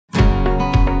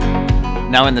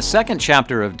Now, in the second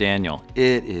chapter of Daniel,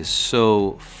 it is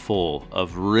so full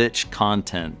of rich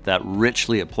content that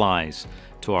richly applies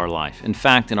to our life. In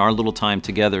fact, in our little time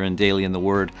together in Daily in the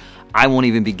Word, I won't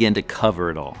even begin to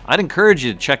cover it all. I'd encourage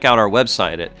you to check out our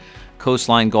website at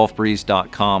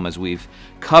coastlinegolfbreeze.com as we've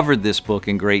covered this book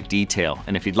in great detail.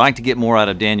 And if you'd like to get more out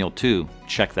of Daniel 2,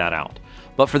 check that out.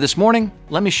 But for this morning,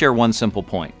 let me share one simple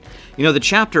point. You know, the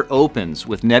chapter opens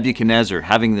with Nebuchadnezzar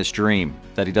having this dream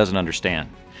that he doesn't understand.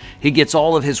 He gets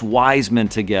all of his wise men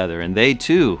together, and they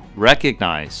too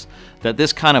recognize that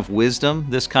this kind of wisdom,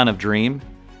 this kind of dream,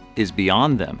 is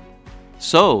beyond them.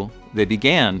 So they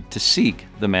began to seek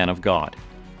the man of God,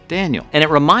 Daniel. And it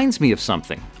reminds me of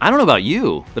something. I don't know about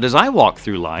you, but as I walk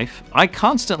through life, I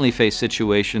constantly face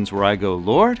situations where I go,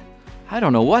 Lord, I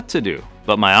don't know what to do,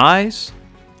 but my eyes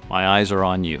are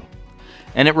on you.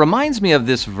 And it reminds me of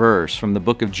this verse from the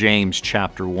book of James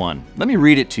chapter 1. Let me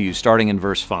read it to you starting in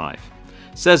verse 5.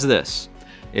 It says this,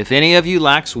 "If any of you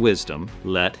lacks wisdom,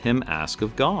 let him ask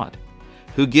of God,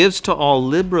 who gives to all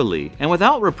liberally and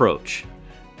without reproach,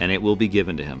 and it will be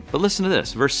given to him." But listen to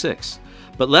this, verse 6.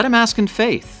 "But let him ask in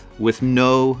faith, with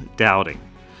no doubting.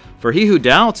 For he who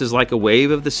doubts is like a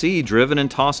wave of the sea, driven and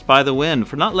tossed by the wind.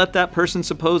 For not let that person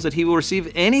suppose that he will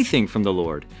receive anything from the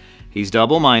Lord. He's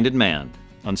double-minded man,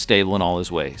 unstable in all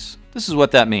his ways." This is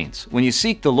what that means. When you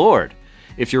seek the Lord,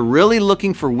 if you're really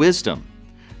looking for wisdom,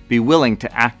 be willing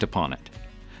to act upon it.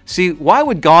 See, why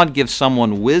would God give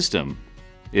someone wisdom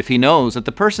if he knows that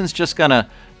the person's just going to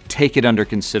take it under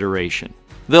consideration?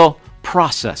 They'll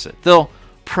process it. They'll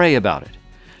pray about it.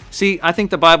 See, I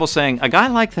think the Bible's saying a guy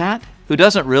like that who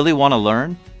doesn't really want to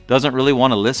learn, doesn't really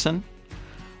want to listen,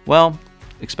 well,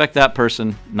 expect that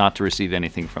person not to receive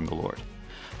anything from the Lord.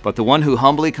 But the one who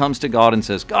humbly comes to God and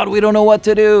says, "God, we don't know what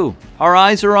to do. Our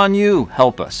eyes are on you.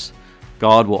 Help us."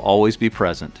 God will always be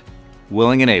present,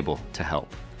 willing and able to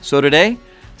help. So today,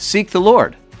 seek the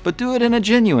Lord, but do it in a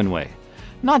genuine way.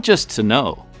 Not just to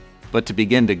know, but to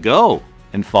begin to go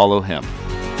and follow Him.